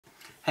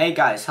Hey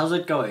guys, how's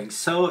it going?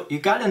 So you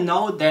gotta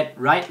know that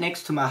right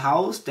next to my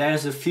house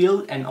there's a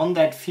field, and on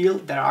that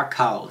field there are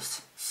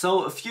cows.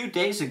 So a few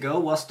days ago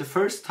was the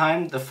first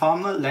time the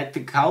farmer let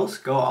the cows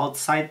go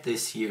outside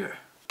this year.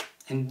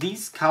 And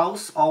these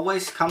cows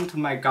always come to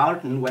my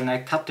garden when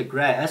I cut the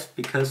grass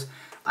because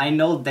I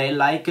know they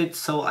like it,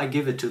 so I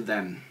give it to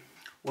them.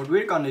 What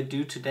we're gonna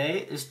do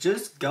today is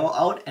just go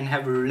out and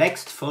have a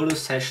relaxed photo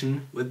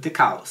session with the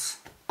cows.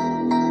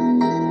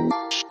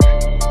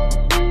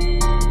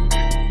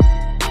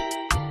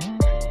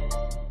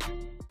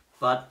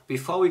 But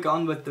before we go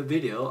on with the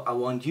video, I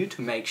want you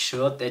to make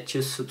sure that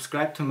you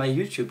subscribe to my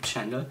YouTube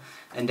channel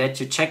and that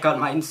you check out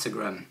my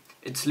Instagram.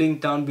 It's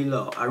linked down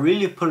below. I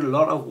really put a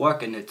lot of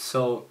work in it,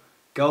 so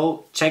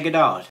go check it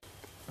out.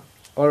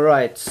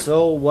 Alright,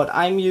 so what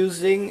I'm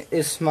using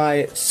is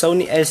my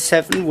Sony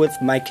A7 with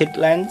my kit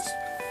lens.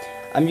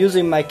 I'm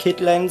using my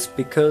kit lens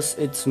because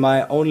it's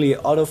my only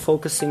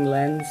autofocusing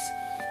lens,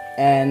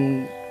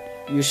 and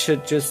you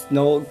should just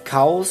know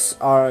cows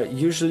are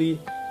usually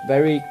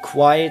very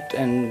quiet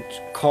and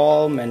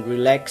calm and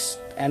relaxed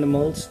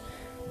animals,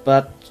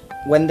 but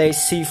when they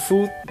see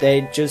food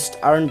they just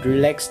aren't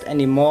relaxed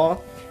anymore,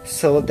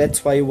 so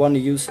that's why you want to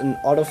use an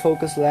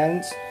autofocus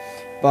lens.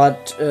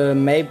 But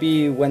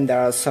maybe when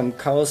there are some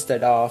cows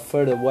that are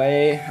further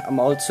away,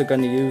 I'm also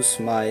gonna use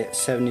my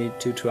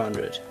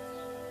 70-200.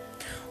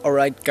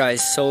 Alright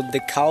guys, so the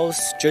cows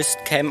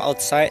just came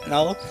outside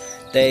now.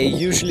 They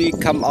usually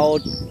come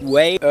out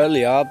way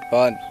earlier,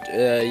 but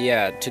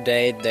yeah,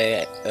 today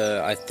they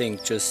I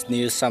think just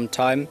need some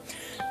time.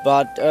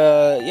 But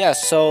yeah,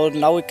 so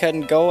now we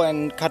can go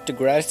and cut the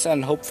grass,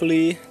 and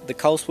hopefully the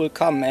cows will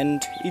come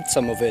and eat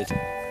some of it.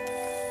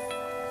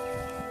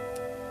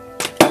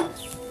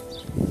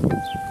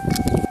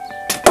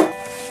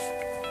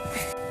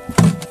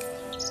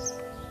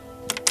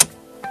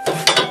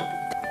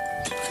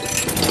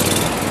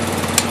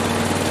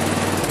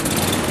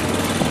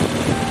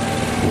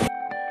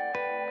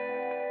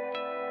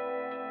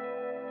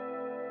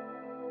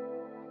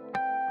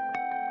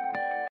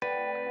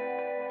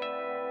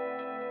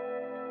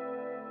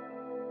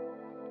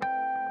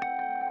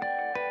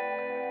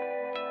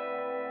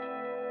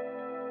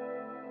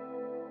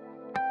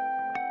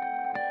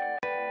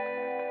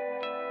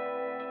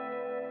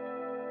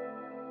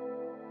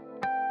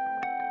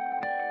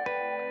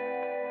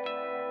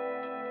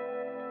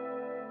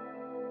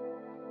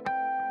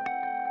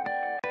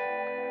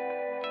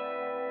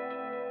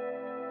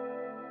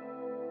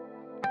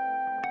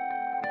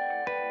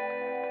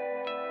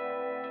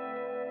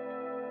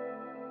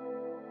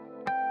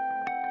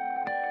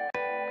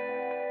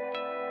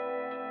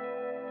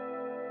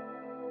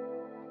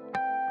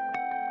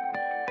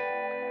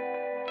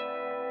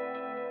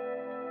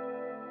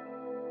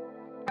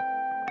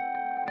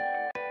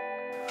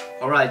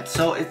 Alright,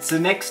 so it's the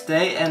next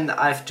day and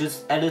I've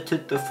just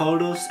edited the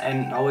photos,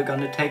 and now we're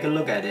gonna take a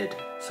look at it.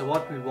 So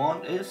what we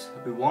want is,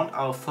 we want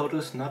our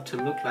photos not to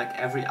look like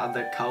every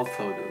other cow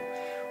photo.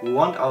 We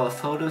want our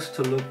photos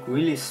to look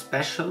really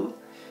special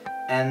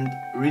and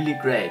really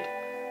great.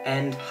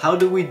 And how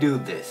do we do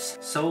this?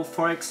 So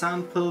for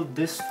example,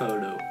 this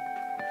photo.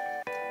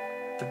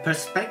 The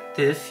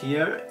perspective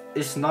here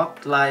is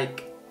not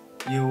like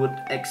you would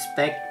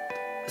expect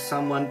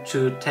someone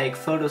to take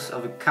photos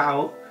of a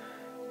cow,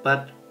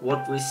 but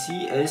what we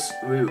see is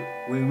we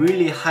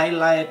really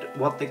highlight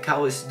what the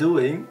cow is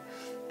doing,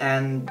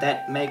 and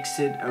that makes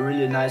it a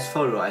really nice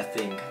photo, I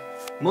think.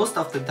 Most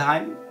of the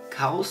time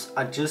cows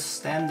are just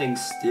standing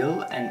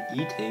still and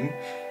eating,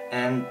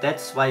 and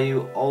that's why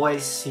you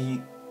always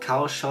see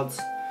cow shots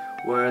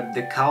where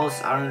the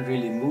cows aren't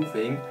really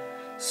moving.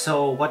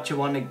 So what you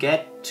want to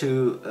get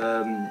to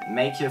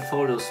make your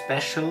photo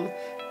special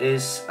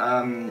is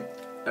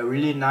a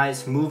really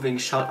nice moving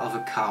shot of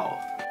a cow.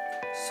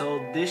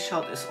 So this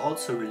shot is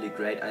also really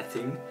great, I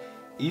think.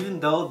 Even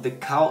though the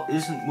cow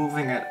isn't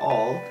moving at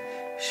all,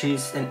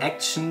 she's in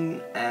action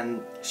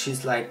and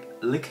she's like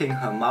licking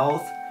her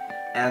mouth,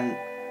 and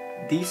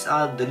these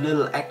are the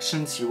little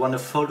actions you want to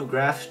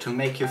photograph to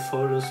make your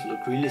photos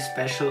look really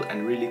special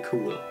and really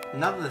cool.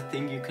 Another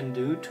thing you can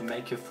do to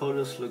make your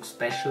photos look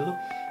special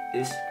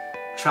is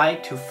try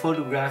to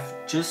photograph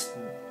just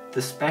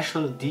the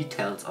special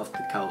details of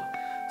the cow.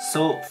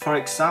 So for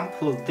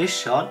example, this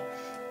shot,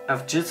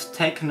 I've just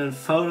taken a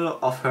photo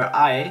of her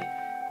eye,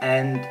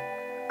 and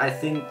I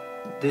think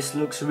this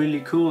looks really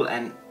cool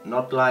and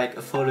not like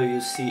a photo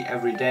you see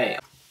every day.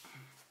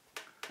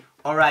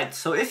 Alright,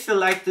 so if you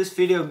like this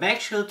video, make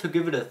sure to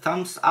give it a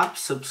thumbs up,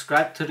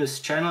 subscribe to this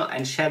channel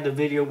and share the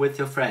video with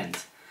your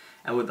friends.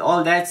 And with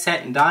all that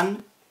said and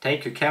done,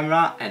 take your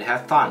camera and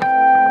have fun.